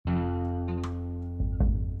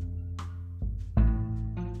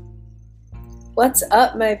What's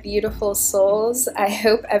up, my beautiful souls? I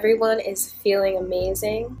hope everyone is feeling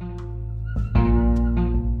amazing.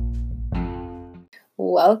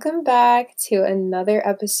 Welcome back to another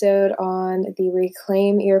episode on the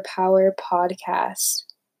Reclaim Your Power podcast.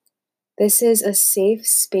 This is a safe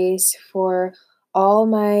space for all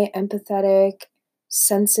my empathetic,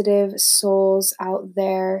 sensitive souls out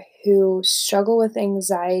there who struggle with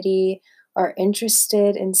anxiety, are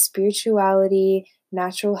interested in spirituality,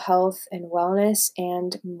 natural health and wellness,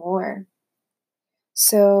 and more.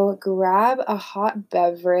 So grab a hot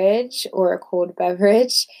beverage or a cold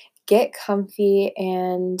beverage, get comfy,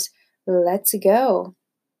 and let's go.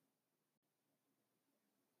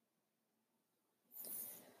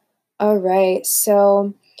 All right,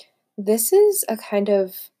 so this is a kind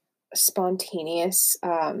of spontaneous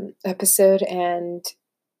episode and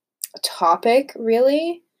topic,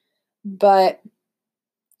 really, but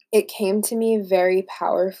it came to me very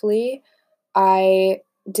powerfully. I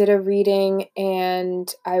did a reading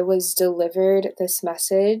and I was delivered this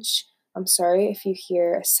message. I'm sorry if you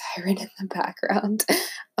hear a siren in the background.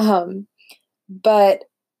 But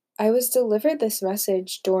I was delivered this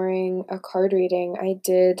message during a card reading I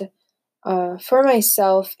did for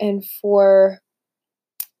myself and for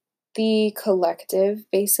the collective,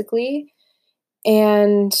 basically.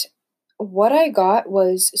 And what I got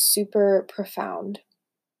was super profound.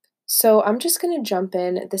 So I'm just going to jump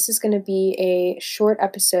in. This is going to be a short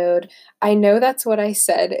episode. I know that's what I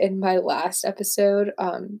said in my last episode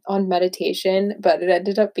on meditation, but it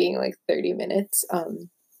ended up being like 30 minutes.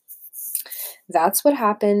 That's what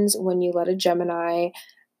happens when you let a Gemini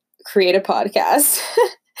create a podcast.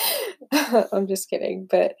 I'm just kidding.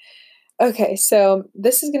 But okay, so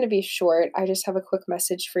this is going to be short. I just have a quick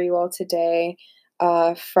message for you all today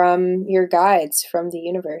from your guides from the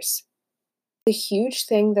universe. The huge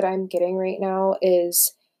thing that I'm getting right now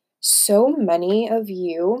is so many of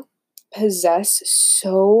you possess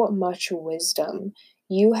so much wisdom.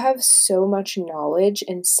 You have so much knowledge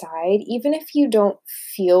inside, even if you don't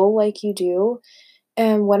feel like you do.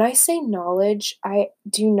 And when I say knowledge, I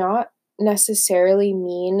do not necessarily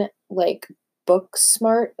mean like book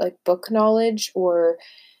smart, like book knowledge or,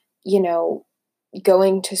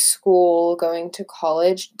 going to school, going to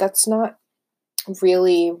college. That's not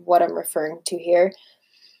really what I'm referring to here.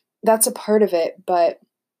 That's a part of it, but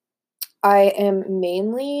I am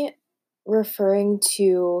mainly referring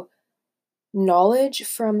to knowledge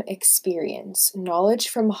from experience, knowledge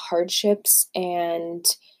from hardships and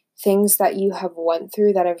things that you have went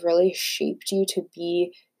through that have really shaped you to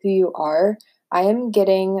be who you are. I am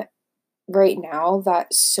getting right now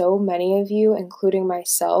that so many of you, including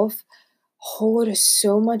myself, hold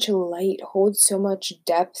so much light, hold so much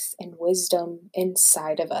depth and wisdom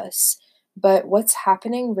inside of us. But what's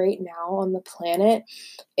happening right now on the planet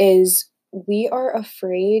is we are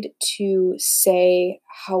afraid to say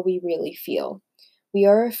how we really feel. We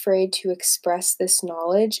are afraid to express this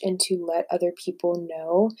knowledge and to let other people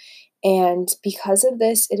know. And because of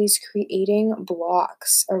this, it is creating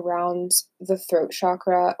blocks around the throat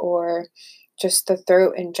chakra or just the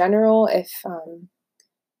throat in general. If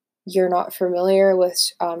you're not familiar with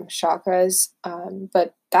chakras,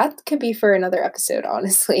 but that could be for another episode,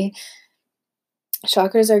 honestly.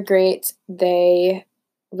 Chakras are great. They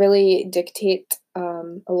really dictate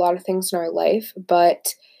a lot of things in our life,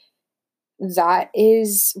 but that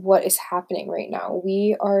is what is happening right now.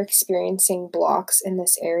 We are experiencing blocks in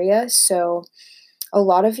this area. So a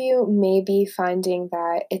lot of you may be finding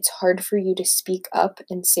that it's hard for you to speak up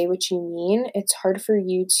and say what you mean. It's hard for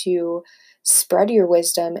you to spread your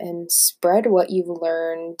wisdom and spread what you've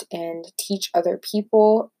learned and teach other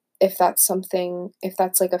people. If that's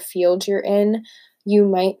like a field you're in, you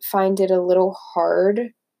might find it a little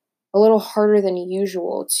harder than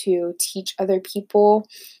usual to teach other people,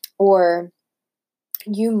 or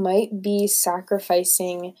you might be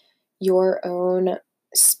sacrificing your own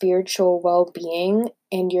spiritual well-being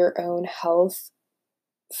and your own health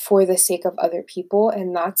for the sake of other people.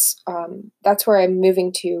 And that's where I'm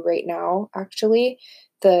moving to right now. Actually,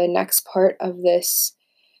 the next part of this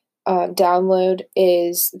download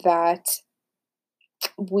is that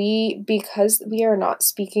because we are not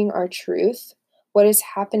speaking our truth, what is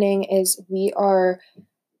happening is we are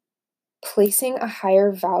placing a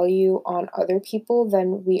higher value on other people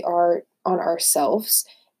than we are on ourselves.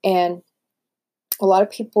 And a lot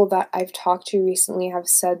of people that I've talked to recently have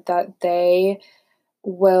said that they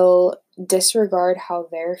will disregard how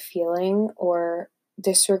they're feeling or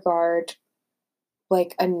disregard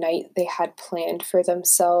like a night they had planned for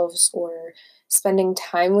themselves or spending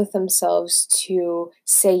time with themselves to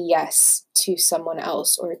say yes to someone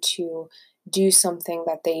else or to do something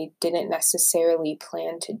that they didn't necessarily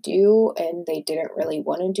plan to do and they didn't really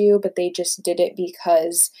want to do, but they just did it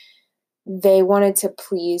because they wanted to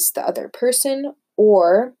please the other person,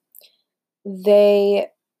 or they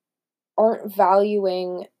aren't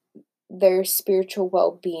valuing their spiritual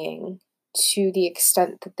well-being to the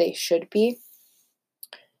extent that they should be.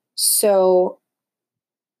 So,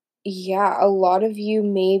 yeah, a lot of you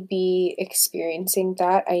may be experiencing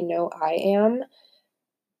that. I know I am.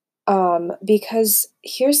 Because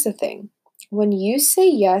here's the thing. When you say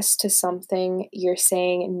yes to something, you're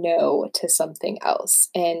saying no to something else,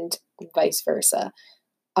 and vice versa.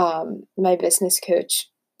 My business coach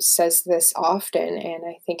says this often, and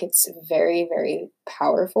I think it's very, very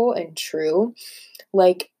powerful and true.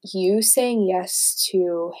 Like, you saying yes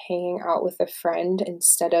to hanging out with a friend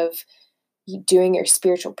instead of doing your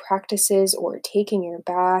spiritual practices or taking your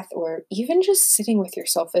bath or even just sitting with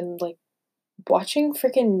yourself and like watching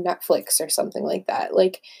freaking Netflix or something like that.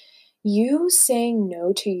 Like, you saying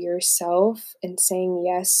no to yourself and saying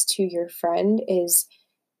yes to your friend is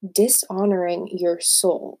dishonoring your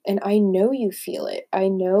soul. And I know you feel it. I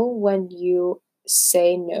know when you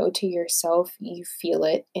say no to yourself, you feel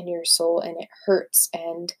it in your soul and it hurts.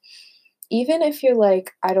 And even if you're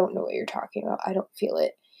like, I don't know what you're talking about, I don't feel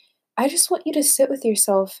it. I just want you to sit with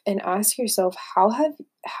yourself and ask yourself, how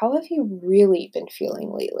have you really been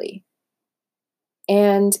feeling lately?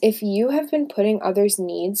 And if you have been putting others'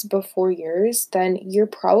 needs before yours, then you're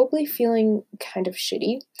probably feeling kind of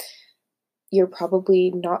shitty. You're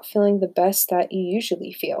probably not feeling the best that you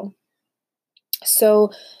usually feel.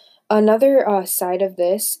 So, another side of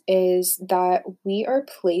this is that we are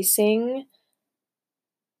placing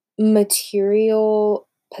material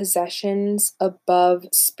possessions above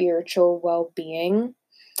spiritual well being.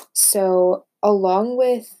 So, along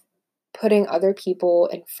with putting other people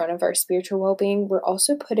in front of our spiritual well being, we're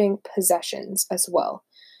also putting possessions as well.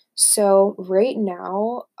 So, right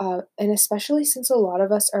now, and especially since a lot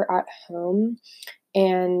of us are at home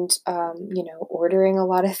and, ordering a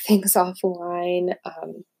lot of things offline,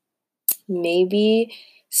 maybe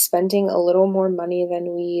spending a little more money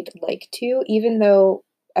than we'd like to, even though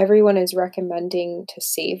everyone is recommending to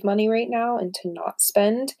save money right now and to not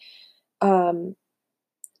spend. Um,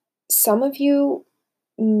 some of you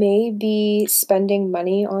may be spending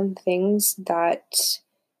money on things that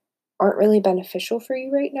aren't really beneficial for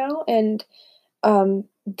you right now. And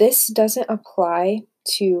this doesn't apply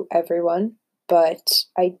to everyone, but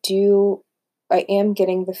I am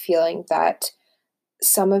getting the feeling that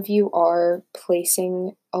some of you are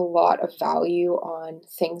placing a lot of value on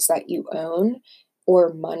things that you own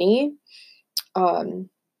or money, um,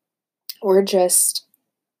 or just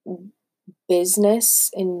business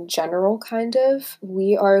in general, kind of.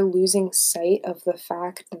 We are losing sight of the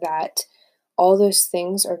fact that all those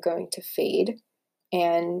things are going to fade,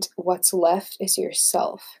 and what's left is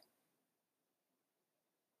yourself.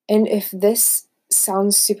 And if this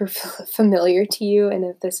sounds super familiar to you, and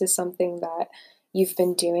if this is something that you've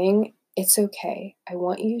been doing, it's okay. I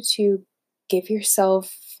want you to give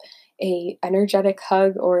yourself a energetic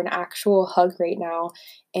hug or an actual hug right now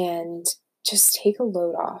and just take a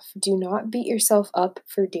load off. Do not beat yourself up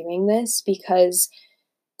for doing this because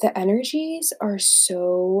the energies are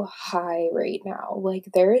so high right now. Like,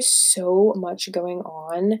 there is so much going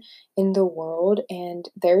on in the world, and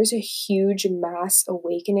there's a huge mass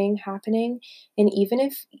awakening happening. And even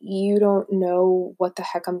if you don't know what the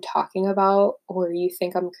heck I'm talking about, or you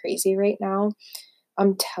think I'm crazy right now,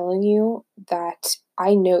 I'm telling you that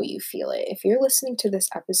I know you feel it. If you're listening to this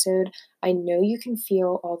episode, I know you can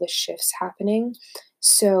feel all the shifts happening.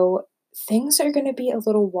 So, things are going to be a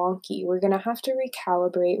little wonky. We're going to have to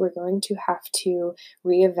recalibrate. We're going to have to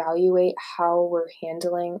reevaluate how we're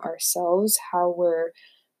handling ourselves, how we're,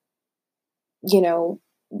 you know,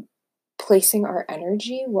 placing our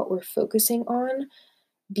energy, what we're focusing on,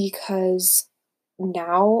 because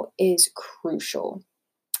now is crucial.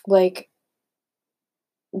 Like,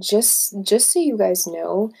 just so you guys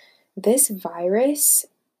know, this virus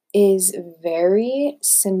is very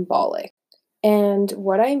symbolic. And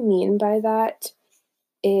what I mean by that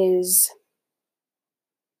is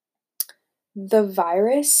the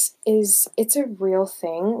virus it's a real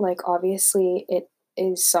thing. Like, obviously it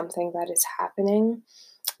is something that is happening,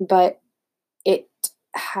 but it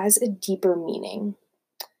has a deeper meaning.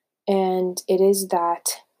 And it is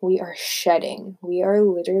that we are shedding. We are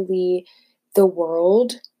literally, the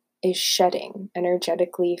world is shedding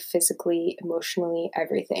energetically, physically, emotionally,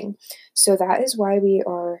 everything. So that is why we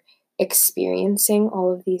are experiencing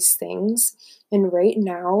all of these things. And right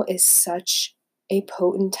now is such a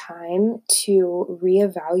potent time to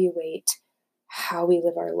reevaluate how we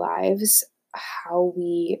live our lives, how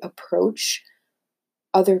we approach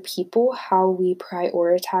other people, how we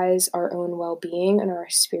prioritize our own well being and our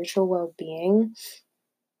spiritual well being,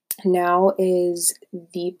 now is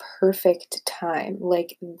the perfect time.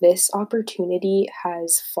 Like, this opportunity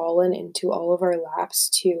has fallen into all of our laps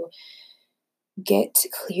to get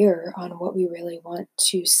clear on what we really want,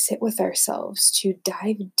 to sit with ourselves, to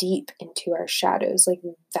dive deep into our shadows. Like,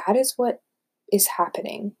 that is what is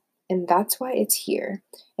happening. And that's why it's here.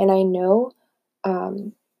 And I know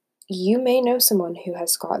um, you may know someone who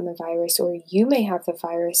has gotten the virus, or you may have the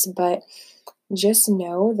virus, but just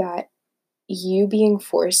know that you being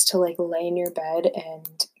forced to like lay in your bed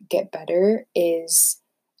and get better is,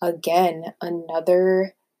 again,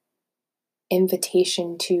 another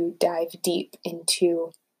invitation to dive deep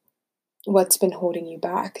into what's been holding you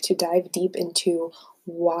back, to dive deep into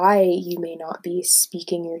why you may not be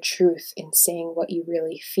speaking your truth and saying what you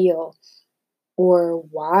really feel, or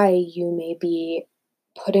why you may be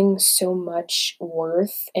putting so much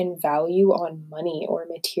worth and value on money or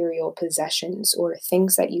material possessions or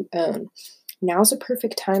things that you own. Now's a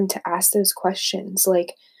perfect time to ask those questions.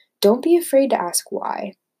 Like, don't be afraid to ask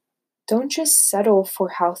why. Don't just settle for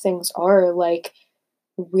how things are. Like,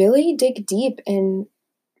 really dig deep and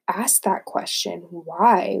ask that question.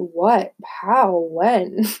 Why? What? How?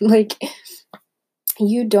 When? Like,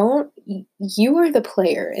 you are the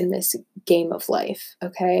player in this game of life,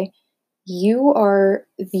 okay? You are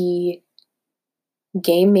the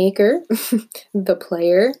game maker, the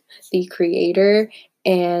player, the creator,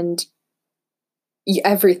 and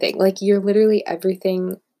everything. Like, you're literally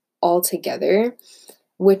everything all together,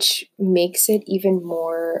 which makes it even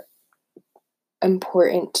more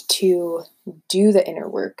important to do the inner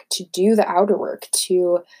work, to do the outer work,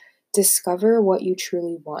 to discover what you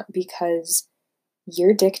truly want, because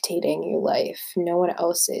you're dictating your life. No one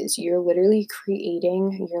else is. You're literally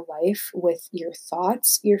creating your life with your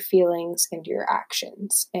thoughts, your feelings, and your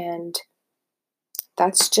actions. And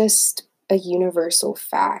that's just a universal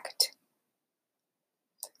fact.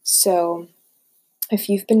 So, if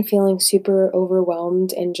you've been feeling super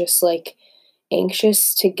overwhelmed and just like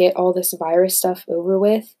anxious to get all this virus stuff over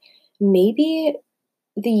with, maybe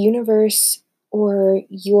the universe or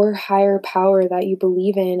your higher power that you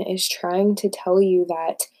believe in is trying to tell you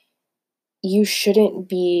that you shouldn't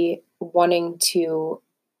be wanting to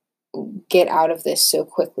get out of this so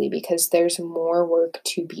quickly, because there's more work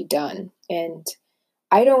to be done. And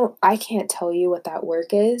I can't tell you what that work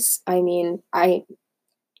is. I mean, I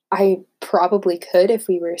probably could if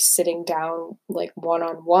we were sitting down like one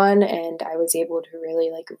on one and I was able to really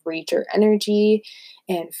like read your energy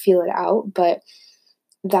and feel it out, but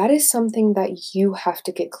that is something that you have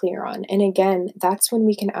to get clear on. And again, that's when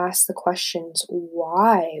we can ask the questions: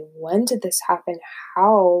 why? When did this happen?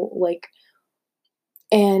 How? Like,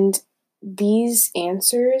 and these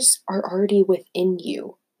answers are already within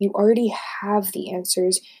you. You already have the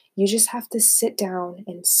answers. You just have to sit down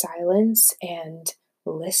in silence and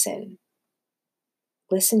listen.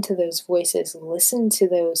 Listen to those voices, listen to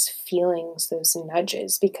those feelings, those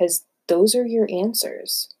nudges, because those are your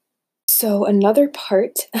answers. So, another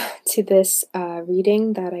part to this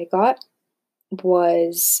reading that I got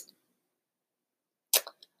was,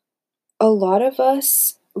 a lot of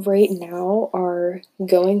us right now are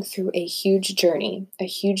going through a huge journey, a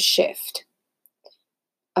huge shift.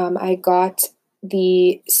 I got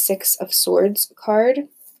the Six of Swords card.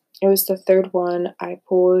 It was the third one I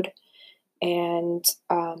pulled. And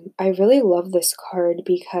I really love this card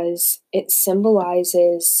because it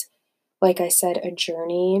symbolizes, like I said, a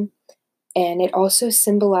journey. And it also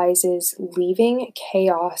symbolizes leaving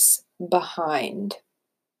chaos behind.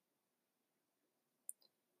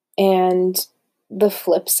 And the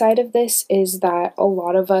flip side of this is that a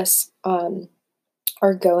lot of us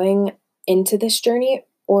are going into this journey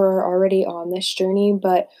or are already on this journey,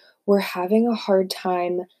 but we're having a hard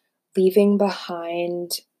time leaving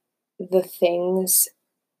behind the things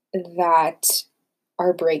that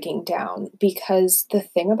are breaking down. Because the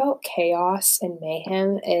thing about chaos and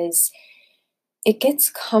mayhem is it gets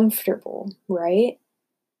comfortable, right?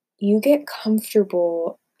 You get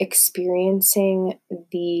comfortable experiencing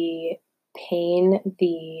the pain,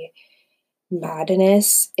 the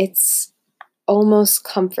madness. It's almost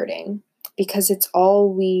comforting because it's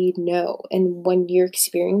all we know. And when you're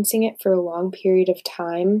experiencing it for a long period of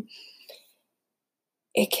time,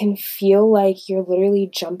 it can feel like you're literally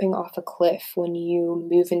jumping off a cliff when you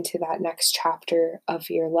move into that next chapter of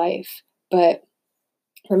your life. But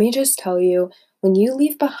let me just tell you, when you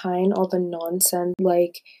leave behind all the nonsense,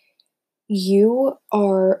 like, you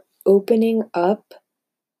are opening up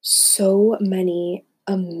so many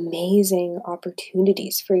amazing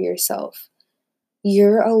opportunities for yourself.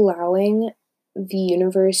 You're allowing the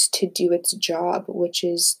universe to do its job, which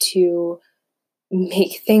is to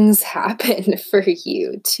make things happen for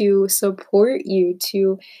you, to support you,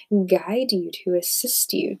 to guide you, to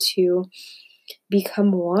assist you, to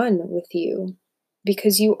become one with you.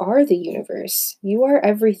 Because you are the universe. You are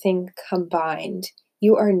everything combined.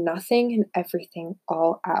 You are nothing and everything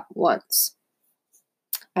all at once.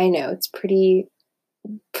 I know it's pretty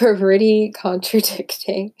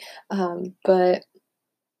contradicting, but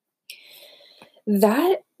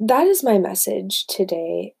that is my message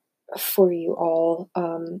today for you all.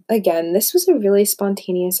 Again, this was a really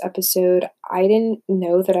spontaneous episode. I didn't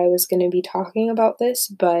know that I was going to be talking about this,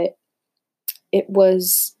 but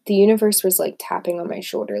the universe was like tapping on my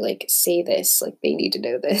shoulder, like, say this, like they need to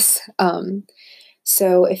know this.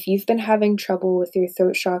 So if you've been having trouble with your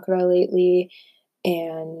throat chakra lately,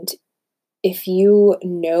 and if you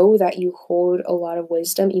know that you hold a lot of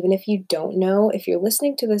wisdom, even if you don't know, if you're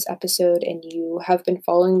listening to this episode and you have been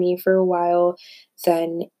following me for a while,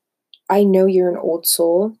 then I know you're an old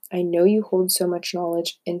soul. I know you hold so much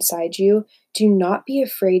knowledge inside you. Do not be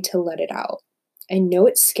afraid to let it out. I know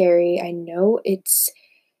it's scary. I know it's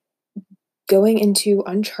going into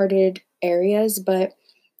uncharted areas, but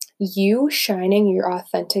you shining your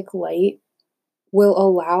authentic light will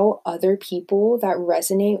allow other people that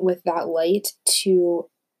resonate with that light to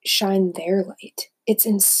shine their light. It's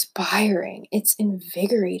inspiring, it's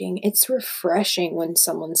invigorating, it's refreshing when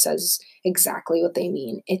someone says exactly what they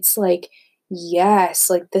mean. It's like, yes,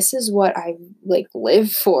 like this is what I like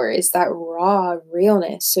live for, is that raw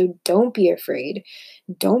realness. So don't be afraid.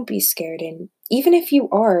 Don't be scared. And even if you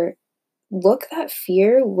are, look that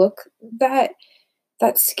fear, look that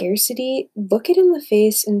scarcity, look it in the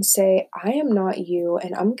face and say, I am not you,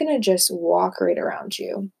 and I'm gonna just walk right around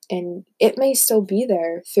you. And it may still be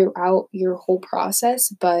there throughout your whole process,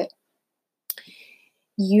 but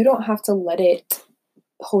you don't have to let it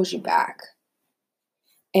hold you back.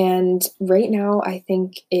 And right now, I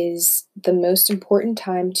think is the most important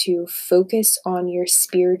time to focus on your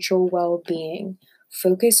spiritual well being.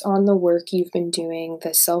 Focus on the work you've been doing,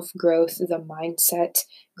 the self growth, the mindset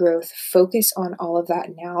growth. Focus on all of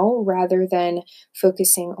that now rather than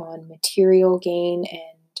focusing on material gain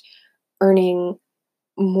and earning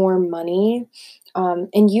more money.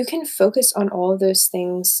 And you can focus on all of those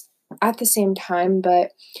things at the same time,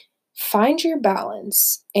 but find your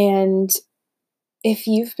balance. And if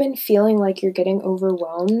you've been feeling like you're getting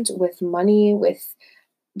overwhelmed with money, with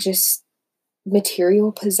just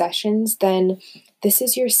material possessions, then this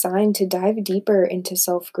is your sign to dive deeper into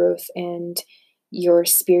self growth and your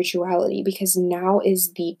spirituality, because now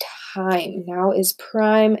is the time. Now is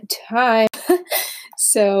prime time.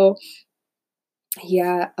 So,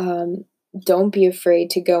 yeah, don't be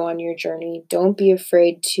afraid to go on your journey. Don't be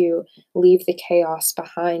afraid to leave the chaos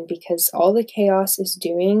behind, because all the chaos is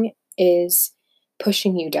doing is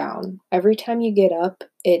pushing you down. Every time you get up,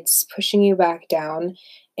 it's pushing you back down,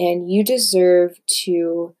 and you deserve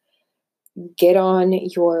to get on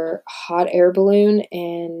your hot air balloon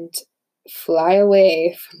and fly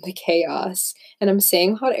away from the chaos. And I'm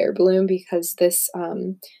saying hot air balloon because this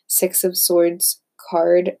Six of Swords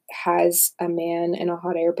card has a man in a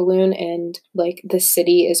hot air balloon, and like the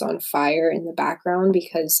city is on fire in the background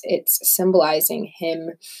because it's symbolizing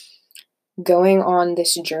him going on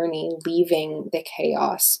this journey, leaving the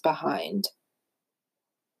chaos behind.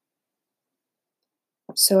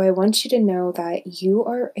 So I want you to know that you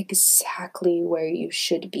are exactly where you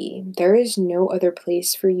should be. There is no other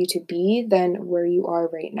place for you to be than where you are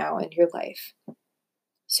right now in your life.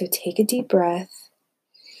 So take a deep breath,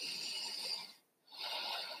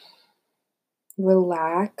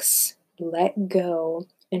 relax, let go,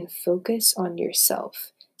 and focus on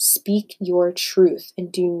yourself. Speak your truth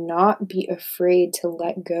and do not be afraid to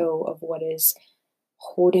let go of what is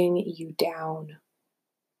holding you down.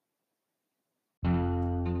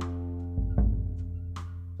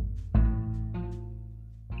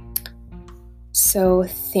 So,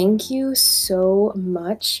 thank you so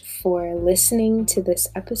much for listening to this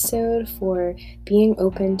episode, for being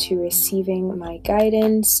open to receiving my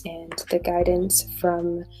guidance and the guidance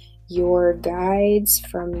from your guides,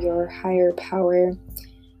 from your higher power.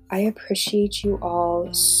 I appreciate you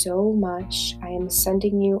all so much. I am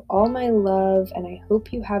sending you all my love, and I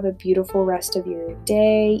hope you have a beautiful rest of your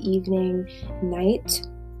day, evening, night.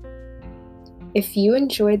 If you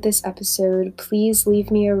enjoyed this episode, please leave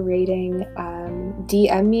me a rating,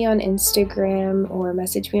 DM me on Instagram or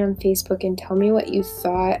message me on Facebook and tell me what you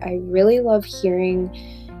thought. I really love hearing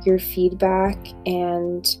your feedback,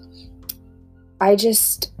 and I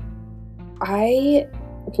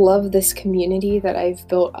love this community that I've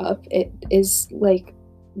built up. It is like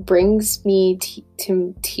brings me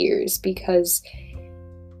to tears because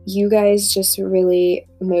you guys just really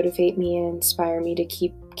motivate me and inspire me to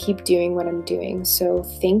keep doing what I'm doing. So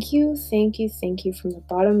thank you from the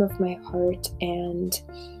bottom of my heart, and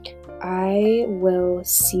I will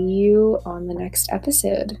see you on the next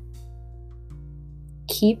episode.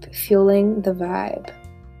 Keep fueling the vibe.